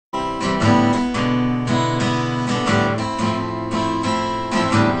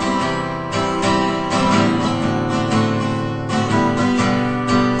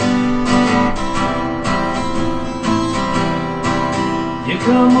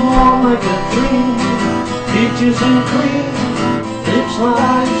warm like a dream, peaches and cream, lips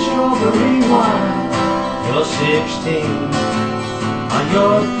like strawberry wine. You're 16, and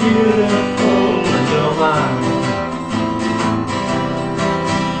you're beautiful and you're mine.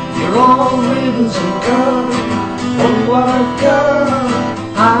 You're all ribbons and curls, oh what a girl,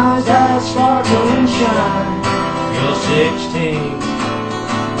 eyes that sparkle and shine. You're 16,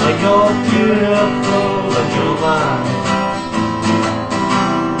 and you're beautiful and you're mine.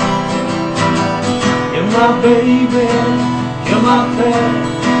 You're my baby, you're my pet.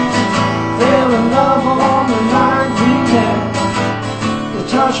 Fell in love on the night we met. You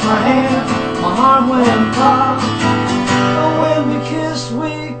touched my hand, my heart went pop. And when we kissed,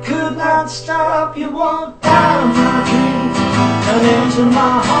 we could not stop. You walked out of my dreams and into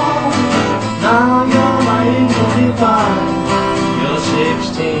my home. Now you're my angel divine. You're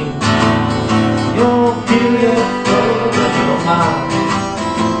 16, you're beautiful and you're mine.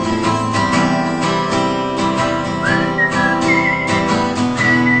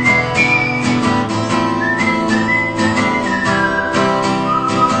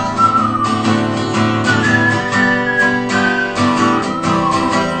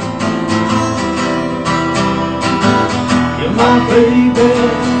 You're my baby,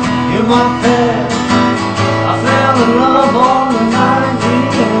 you're my pet. I fell in love on the night we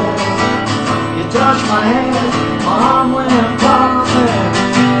met. You touched my hand, my arm went pumping.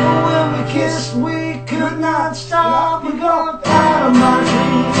 When we kissed, we could not stop. We got out of my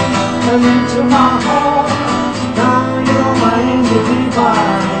dreams and into my heart. Now you're my angel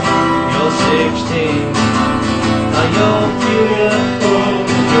divine. You're 16, now you're beautiful,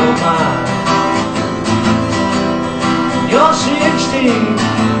 you're mine. You're 16,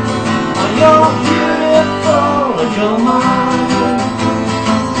 and you're beautiful, and you're mine.